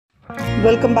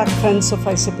Welcome back friends of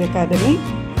ICP Academy.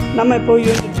 நம்ம இப்போ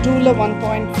unit 2ல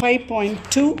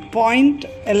 1.5.2 point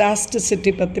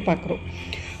elasticity பற்றி பார்க்குறோம்.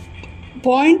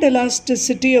 பாயிண்ட்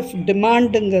எலாஸ்டிசிட்டி ஆஃப்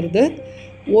டிமாண்டுங்கிறது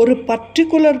ஒரு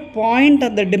பர்டிகுலர் பாயிண்ட்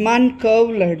அந்த டிமாண்ட்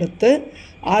கர்வில் எடுத்து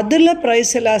அதில்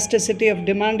ப்ரைஸ் எலாஸ்டிசிட்டி ஆஃப்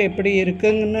டிமாண்ட் எப்படி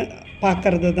இருக்குன்னு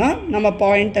பார்க்குறது தான் நம்ம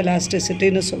பாயிண்ட்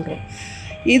எலாஸ்டிசிட்டின்னு சொல்கிறோம்.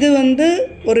 இது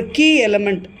ஒரு கீ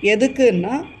எலிமெண்ட்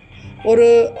எதுக்குன்னா ஒரு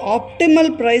ஆப்டிமல்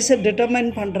ப்ரைஸை டிட்டர்மைன்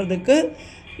பண்ணுறதுக்கு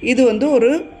இது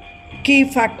ஒரு கீ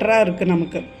ஃபேக்டராக இருக்குது.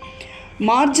 நமக்கு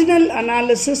மார்ஜினல்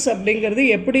அனாலிசிஸ் அப்படிங்கிறது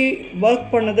எப்படி ஒர்க்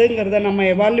பண்ணுதுங்கிறத நம்ம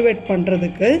எவாலுவேட்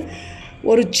பண்ணுறதுக்கு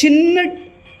ஒரு சின்ன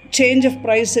சேஞ்ச் ஆஃப்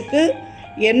ப்ரைஸுக்கு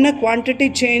என்ன குவான்டிட்டி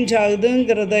சேஞ்ச்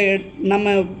ஆகுதுங்கிறத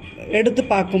நம்ம எடுத்து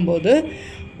பார்க்கும்போது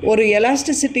ஒரு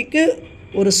எலாஸ்டிசிட்டிக்கு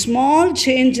ஒரு ஸ்மால்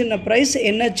சேஞ்ச் இன் ப்ரைஸ்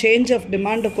என்ன சேஞ்ச் ஆஃப்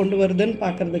டிமாண்டை கொண்டு வருதுன்னு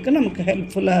பார்க்குறதுக்கு நமக்கு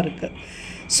ஹெல்ப்ஃபுல்லாக இருக்குது.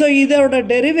 ஸோ இதோட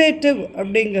டெரிவேட்டிவ்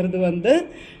அப்படிங்கிறது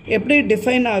எப்படி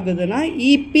டிஃபைன் ஆகுதுன்னா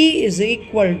EB is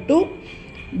equal to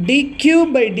டிக்யூ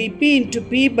by DP into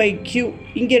B by Q.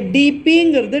 இங்கே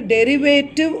டிபிங்கிறது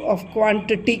டெரிவேட்டிவ் ஆஃப்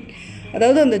குவான்டிட்டி,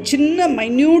 அதாவது அந்த சின்ன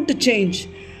minute change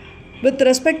with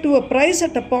respect to a price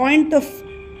at a point of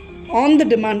on the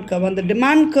demand curve. அந்த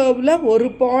demand கர்வில் ஒரு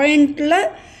பாயிண்டில்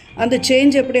அந்த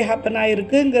சேஞ்ச் எப்படி ஹேப்பன்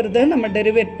ஆகிருக்குங்கிறத நம்ம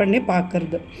டெரிவேட் பண்ணி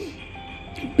பார்க்குறது.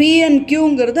 பி அண்ட்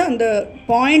கியூங்கிறது அந்த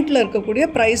பாயிண்டில் இருக்கக்கூடிய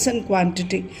ப்ரைஸ் அண்ட்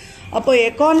குவான்டிட்டி. அப்போ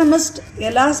எக்கானமிஸ்ட்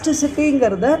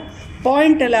எலாஸ்டிசிட்டிங்கிறத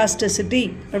பாயிண்ட் எலாஸ்டிசிட்டி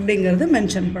அப்படிங்கிறது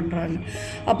மென்ஷன் பண்ணுறாங்க.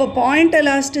 அப்போ பாயிண்ட்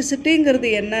எலாஸ்டிசிட்டிங்கிறது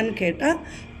என்னன்னு கேட்டால்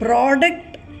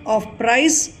product of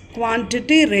price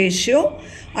quantity ratio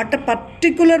at a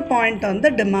particular point on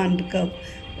the demand curve.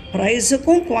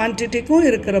 ப்ரைஸுக்கும் குவான்டிட்டிக்கும்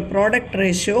இருக்கிற ப்ராடக்ட்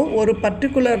ரேஷியோ ஒரு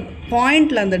பர்டிகுலர்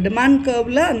பாயிண்டில் அந்த டிமாண்ட்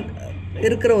கர்வில்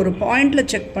இருக்கிற ஒரு பாயிண்டில்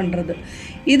செக் பண்ணுறது.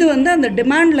 இது அந்த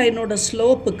டிமாண்ட் லைனோட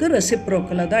ஸ்லோப்புக்கு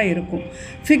ரெசிப்ரோக்கலாக தான் இருக்கும்.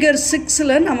 ஃபிகர்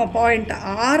 6ல் நம்ம பாயிண்ட்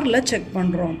ஆரில் செக்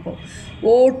பண்ணுறோம். அப்போது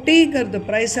ஓடிங்கிறது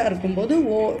ப்ரைஸாக இருக்கும்போது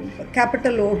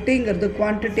கேபிட்டல் ஓடிங்கிறது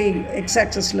குவான்டிட்டி எக்ஸ்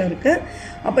ஆக்சஸில் இருக்குது.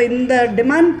 அப்போ இந்த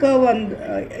டிமாண்ட் கர்வ்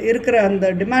இருக்கிற அந்த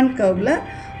டிமாண்ட் கர்வில்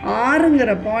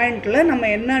ஆறுங்கிற பாயிண்டில் நம்ம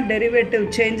என்ன டெரிவேட்டிவ்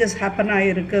சேஞ்சஸ் ஹேப்பன்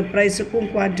ஆகிருக்கு ப்ரைஸுக்கும்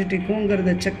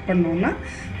குவான்டிட்டிக்குங்கிறத செக் பண்ணோன்னா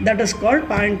that is called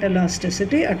point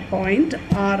elasticity at point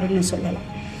ஆறுன்னு சொல்லலாம்.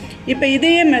 இப்போ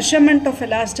இதையே measurement of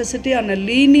elasticity on a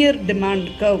linear demand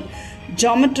curve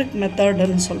geometric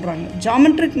மெத்தடுன்னு சொல்கிறாங்க.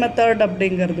 ஜாமெட்ரிக் மெத்தட்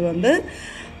அப்படிங்கிறது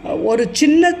ஒரு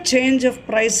சின்ன சேஞ்ச் ஆஃப்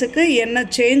ப்ரைஸுக்கு என்ன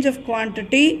சேஞ்ச் ஆஃப்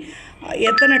குவான்டிட்டி,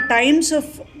 எத்தனை times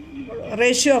of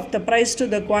ratio of the price to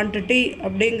the quantity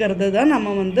அப்படிங்கிறது தான்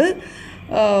நம்ம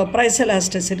ப்ரைஸ்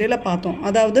எலாஸ்டிசிட்டியில் பார்த்தோம்.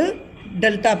 அதாவது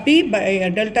delta B by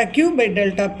delta Q by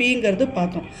delta பிங்கிறது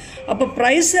பார்த்தோம். அப்போ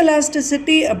ப்ரைஸ்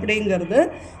எலாஸ்டிசிட்டி அப்படிங்கிறது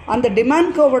அந்த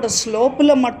டிமாண்ட் கர்வோட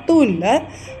ஸ்லோப்பில் மட்டும் இல்லை,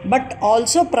 but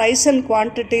also price and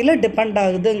குவான்டிட்டியில் depend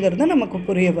ஆகுதுங்கிறது நமக்கு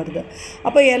புரிய வருது.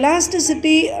 அப்போ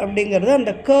எலாஸ்டிசிட்டி அப்படிங்கிறது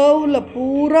அந்த கர்வில்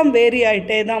பூரா வேரி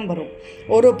ஆகிட்டே தான் வரும்.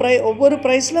 ஒவ்வொரு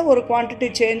ப்ரைஸில் ஒரு குவான்டிட்டி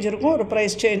சேஞ்ச் இருக்கும், ஒரு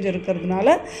ப்ரைஸ் சேஞ்ச் இருக்கிறதுனால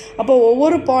அப்போ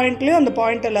ஒவ்வொரு பாயிண்ட்லேயும் அந்த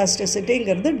பாயிண்ட்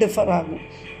எலாஸ்டிசிட்டிங்கிறது டிஃபர் ஆகும்.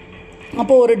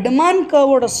 அப்போ ஒரு டிமாண்ட்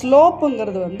கர்வோட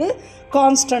ஸ்லோப்புங்கிறது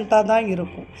கான்ஸ்டண்ட்டாக தான்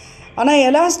இருக்கும். ஆனால்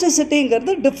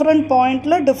எலாஸ்டிசிட்டிங்கிறது டிஃப்ரெண்ட்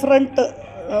பாயிண்டில் டிஃப்ரெண்ட்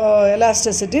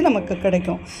எலாஸ்டிசிட்டி நமக்கு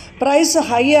கிடைக்கும். ப்ரைஸ்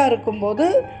ஹையாக இருக்கும்போது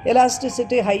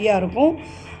எலாஸ்டிசிட்டி ஹையாக இருக்கும்,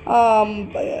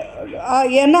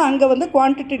 ஏன்னா அங்கே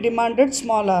குவான்டிட்டி டிமாண்டட்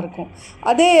ஸ்மாலாக இருக்கும்.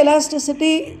 அதே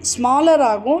எலாஸ்டிசிட்டி ஸ்மாலர்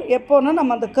ஆகும் எப்போன்னா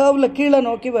நம்ம அந்த கர்வில் கீழே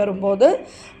நோக்கி வரும்போது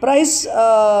ப்ரைஸ்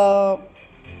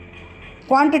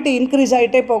குவான்டிட்டி இன்க்ரீஸ்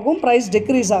ஆகிட்டே போகும், ப்ரைஸ்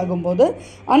டிக்ரீஸ் ஆகும்போது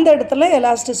அந்த இடத்துல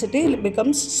எலாஸ்டிசிட்டி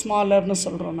பிகம்ஸ் ஸ்மாலர்னு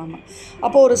சொல்கிறோம் நம்ம.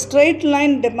 அப்போது ஒரு straight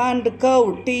line demand curve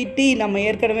DD நம்ம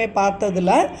ஏற்கனவே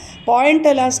பார்த்ததில்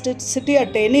point elasticity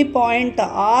at any point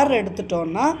R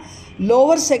எடுத்துட்டோன்னா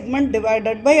lower segment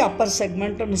divided by Appar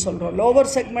செக்மெண்ட்டுன்னு சொல்கிறோம். Lower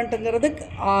செக்மெண்ட்டுங்கிறது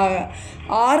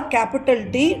R capital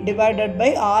D divided by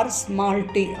R small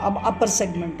D Appar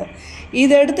segment.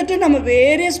 இதை எடுத்துகிட்டு நம்ம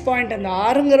வேரியஸ் பாயிண்ட் அந்த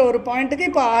ஆறுங்கிற ஒரு பாயிண்ட்டுக்கு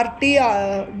இப்போ RT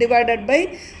divided by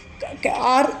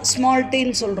R small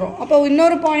டின்னு சொல்கிறோம். அப்போ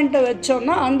இன்னொரு பாயிண்ட்டை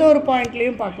வச்சோன்னா அந்த ஒரு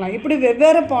பாயிண்ட்லேயும் பார்க்கலாம். இப்படி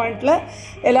வெவ்வேறு பாயிண்டில்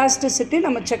எலாஸ்டிசிட்டி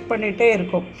நம்ம செக் பண்ணிகிட்டே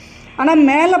இருக்கோம். ஆனால்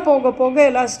மேலே போக போக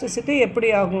எலாஸ்டிசிட்டி எப்படி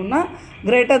ஆகும்னா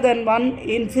greater than 1,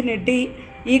 infinity,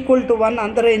 equal to 1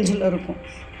 அந்த ரேஞ்சில் இருக்கும்.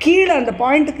 கீழே அந்த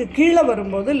பாயிண்ட்டுக்கு கீழே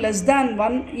வரும்போது லெஸ் தேன்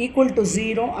 1, ஈக்குவல் டு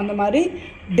 0 அந்த மாதிரி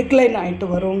டிக்ளைன் ஆகிட்டு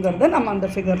வருங்கிறத நம்ம அந்த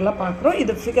ஃபிகரில் பார்க்குறோம்.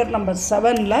 இது ஃபிகர் நம்பர்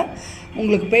 7ல்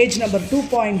உங்களுக்கு பேஜ் நம்பர்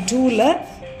 2.2ல்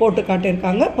போட்டு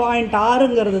காட்டியிருக்காங்க. பாயிண்ட்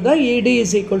ஆறுங்கிறது தான் இடி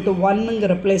இஸ் ஈக்குவல் டு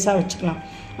 1ங்கிற பிளேஸாக வச்சுக்கலாம்.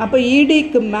 அப்போ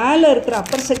இடிக்கு மேலே இருக்கிற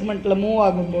அப்பர் செக்மெண்ட்டில் மூவ்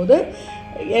ஆகும்போது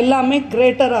எல்லாமே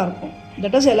கிரேட்டராக இருக்கும்.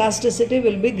 That is elasticity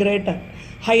will be greater.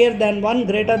 higher than 1,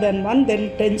 greater than 1, then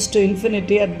tends to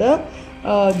infinity at the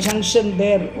junction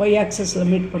there Y ஆக்சஸில்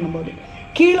meet பண்ணும்போது.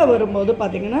 கீழே வரும்போது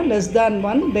பார்த்திங்கன்னா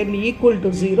 <1 தென் ஈக்குவல்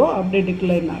டு 0 அப்படி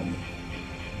டிக்ளைன் ஆகுது.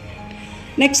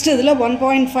 நெக்ஸ்ட் இதில்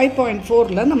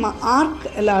 1.5.4ல் நம்ம ஆர்க்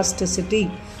எலாஸ்டிசிட்டி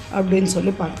அப்படின்னு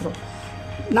சொல்லி பார்க்குறோம்.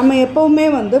 நம்ம எப்போவுமே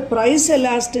ப்ரைஸ்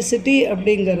எலாஸ்டிசிட்டி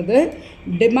அப்படிங்கிறது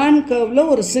டிமாண்ட் கர்வில்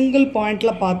ஒரு சிங்கிள்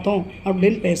பாயிண்டில் பார்த்தோம்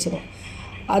அப்படின்னு பேசுகிறோம்.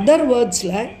 அதர்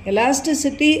வேர்ட்ஸில்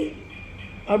எலாஸ்டிசிட்டி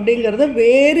அப்படிங்கிறது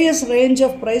வேரியஸ் ரேஞ்ச்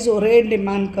ஆஃப் ப்ரைஸ் ஒரே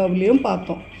டிமாண்ட் கர்வ்லேயும்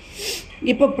பார்த்தோம்.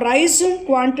 இப்போ ப்ரைஸும்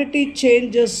குவான்டிட்டி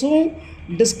சேஞ்சஸும்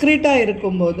டிஸ்க்ரீட்டாக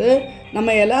இருக்கும்போது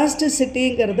நம்ம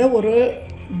எலாஸ்டிசிட்டிங்கிறத ஒரு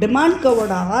டிமாண்ட்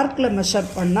கர்வோட ஆர்க்கில்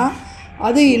மெஷர் பண்ணால்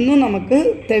அது இன்னும் நமக்கு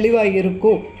தெளிவாக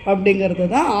இருக்கும் அப்படிங்கிறது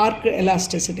தான் ஆர்க்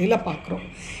எலாஸ்டிசிட்டியில் பார்க்குறோம்.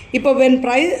 இப்போ when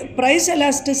price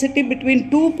elasticity between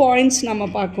 2 points நம்ம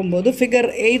பார்க்கும்போது ஃபிகர்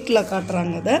 8ல்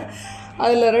காட்டுறாங்க.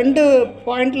 அதில் 2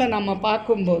 பாயிண்டில் நம்ம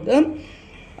பார்க்கும்போது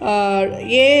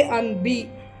ஏ அண்ட் பி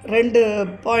 2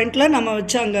 பாயிண்டில் நம்ம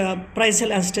வச்சு அங்கே ப்ரைஸ்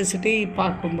எலாஸ்டிசிட்டி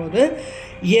பார்க்கும்போது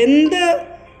எந்த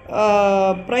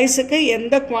ப்ரைஸுக்கு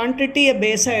எந்த குவான்டிட்டியை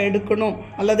பேஸாக எடுக்கணும்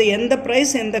அல்லது எந்த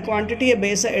ப்ரைஸ் எந்த குவான்டிட்டியை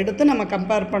பேஸாக எடுத்து நம்ம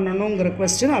கம்பேர் பண்ணணுங்கிற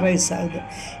கொஸ்டின் அரைஸ் ஆகுது.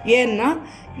 ஏன்னா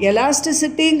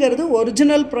எலாஸ்டிசிட்டிங்கிறது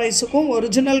ஒரிஜினல் ப்ரைஸுக்கும்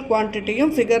ஒரிஜினல்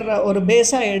குவான்டிட்டியும் ஃபிகர் ஒரு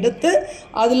பேஸாக எடுத்து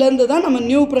அதுலேருந்து தான் நம்ம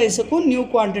நியூ ப்ரைஸுக்கும் நியூ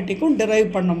குவான்டிட்டிக்கும் டிரைவ்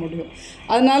பண்ண முடியும்.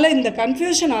 அதனால் இந்த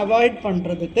கன்ஃபியூஷன் அவாய்ட்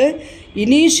பண்ணுறதுக்கு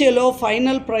இனிஷியலோ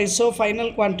ஃபைனல் ப்ரைஸோ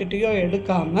ஃபைனல் குவான்டிட்டியோ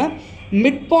எடுக்காமல்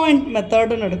மிட் பாயிண்ட்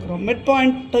மெத்தடுன்னு எடுக்கிறோம். Mid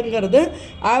பாயிண்ட்டுங்கிறது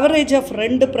average of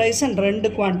 2 price and 2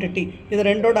 quantity, இது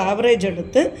ரெண்டோட ஆவரேஜ்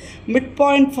எடுத்து மிட்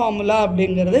பாயிண்ட் ஃபார்முலா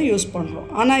அப்படிங்கிறத யூஸ் பண்ணுறோம்.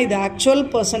 ஆனால் இது ஆக்சுவல்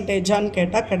பர்சன்டேஜான்னு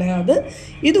கேட்டால் கிடையாது,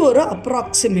 இது ஒரு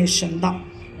அப்ராக்சிமேஷன் தான்.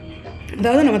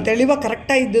 அதாவது நம்ம தெளிவாக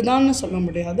கரெக்டாக இதுதான்னு சொல்ல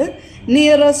முடியாது,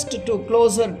 நியரஸ்ட் டு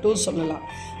க்ளோசர் டு சொல்லலாம்.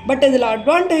 பட் இதில்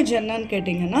அட்வான்டேஜ் என்னன்னு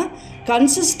கேட்டிங்கன்னா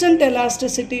கன்சிஸ்டன்ட்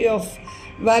எலாஸ்டிசிட்டி ஆஃப்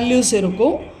வேல்யூஸ்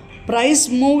இருக்கும். ப்ரைஸ்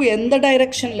மூவ் எந்த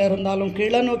டைரெக்ஷனில் இருந்தாலும்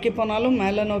கீழே நோக்கி போனாலும்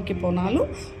மேலே நோக்கி போனாலும்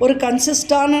ஒரு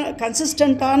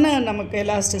கன்சிஸ்டண்ட்டான நமக்கு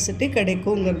எலாஸ்டிசிட்டி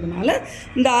கிடைக்குங்கிறதுனால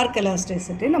இந்த ஆர்க்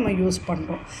எலாஸ்டிசிட்டி நம்ம யூஸ்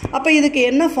பண்ணுறோம். அப்போ இதுக்கு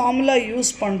என்ன ஃபார்முலா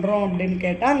யூஸ் பண்ணுறோம் அப்படின்னு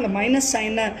கேட்டால் அங்கே மைனஸ்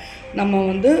சைனை நம்ம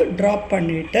ட்ராப்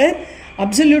பண்ணிவிட்டு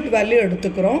அப்சல்யூட் வேல்யூ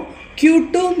எடுத்துக்கிறோம்.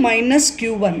 Q2 minus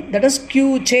Q1, that is Q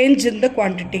change in the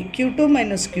quantity, Q2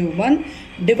 minus Q1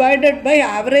 divided by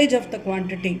average of the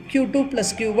quantity, Q2 plus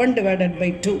Q1 divided by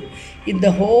 2. In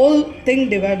the whole thing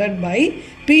divided by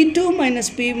P2 minus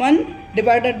P1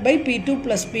 divided by P2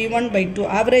 plus P1 by 2,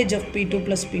 average of P2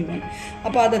 plus P1.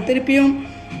 அப்போ அதை திருப்பியும்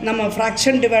நம்ம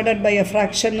fraction divided by a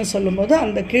ஃப்ராக்ஷன்னு சொல்லும்போது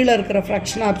அந்த கீழே இருக்கிற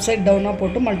ஃப்ராக்ஷனை upside டவுனாக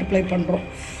போட்டு மல்டிப்ளை பண்ணுறோம்.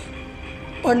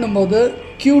 பண்ணும்போது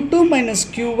Q2 minus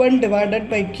Q1 divided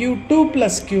by Q2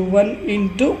 plus Q1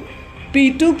 into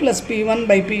P2 plus P1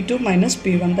 by P2 minus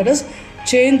P1, that is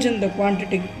change in the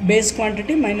quantity, base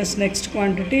quantity minus next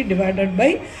quantity divided by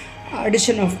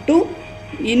addition of 2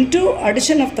 into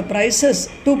addition of the prices,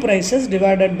 2 prices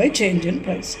divided by change in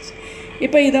prices.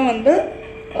 இப்போ இதை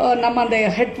நம்ம அந்த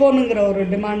ஹெட்ஃபோனுங்கிற ஒரு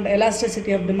demand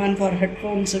elasticity of demand for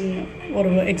ஹெட்ஃபோன்ஸுன்னு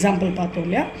ஒரு example பார்த்தோம்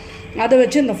இல்லையா, அதை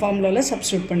வச்சு இந்த ஃபார்முலாவில்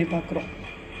சப்ஸ்டியூட் பண்ணி பார்க்குறோம்.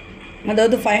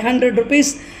 அதாவது 500 rupees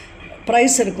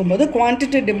ப்ரைஸ் இருக்கும்போது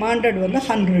குவான்டிட்டி டிமாண்டட்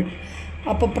 100.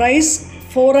 அப்போ ப்ரைஸ்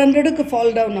 400க்கு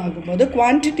ஃபால் டவுன் ஆகும்போது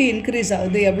குவான்டிட்டி இன்க்ரீஸ்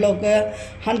ஆகுது எவ்வளோக்கு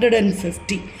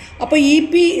 150. அப்போ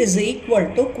EB is equal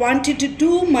to quantity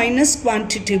 2 minus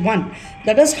quantity 1,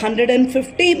 that is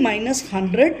 150 minus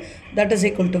 100, that is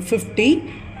equal to 50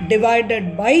 divided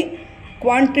by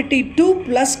quantity 2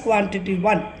 plus quantity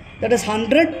 1, that is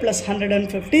 100 plus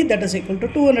 150, that is equal to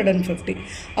 250.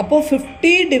 அப்போ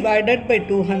 50 divided by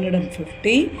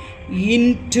 250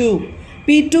 into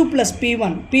P2 plus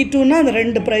P1. P2னா அது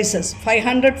 2 prices,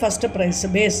 500 first price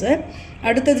base,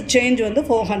 அடுத்தது change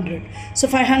 400. So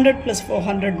 500 plus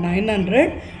 400 900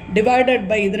 divided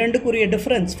by இது ரெண்டுக்குரிய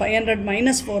difference 500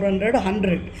 minus 400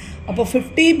 100. அப்போ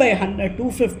 50 by 100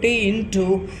 250 into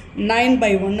 9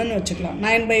 by 1ன்னு வச்சுக்கலாம்.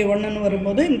 9 by 1ன்னு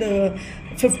வரும்போது இந்த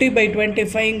 50 by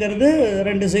 25ங்கிறது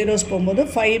 2 zeros போகும்போது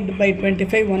 5 by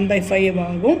 25 1 by 5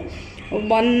 ஆகும்.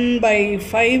 1 by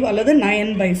 5 அல்லது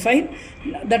 9 by 5,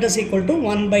 that is equal to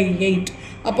 1 by 8.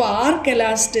 அப்போ ஆர்க்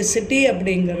எலாஸ்டிசிட்டி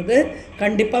அப்படிங்கிறது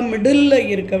கண்டிப்பாக மிடில்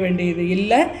இருக்க வேண்டியது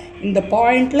இல்லை, இந்த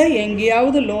பாயிண்டில்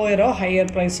எங்கேயாவது லோயரோ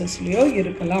ஹையர் ப்ரைஸஸ்லேயோ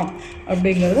இருக்கலாம்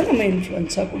அப்படிங்கிறத நம்ம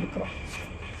இன்ஃப்ளூயன்ஸாக கொடுக்குறோம்.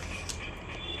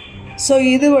 ஸோ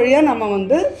இது வழியாக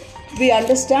நம்ம we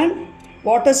understand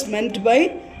what is meant by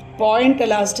point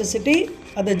elasticity,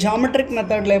 அது ஜாமெட்ரிக்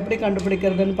மெத்தடில் எப்படி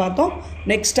கண்டுபிடிக்கிறதுன்னு பார்த்தோம்.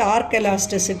 நெக்ஸ்ட் ஆர்க்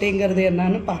எலாஸ்டிசிட்டிங்கிறது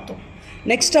என்னன்னு பார்த்தோம்.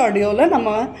 நெக்ஸ்ட் ஆடியோவில் நம்ம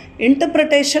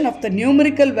interpretation of the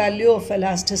numerical value of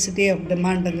elasticity of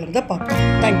டிமாண்டுங்கிறத பார்ப்போம்.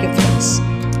 Thank you friends.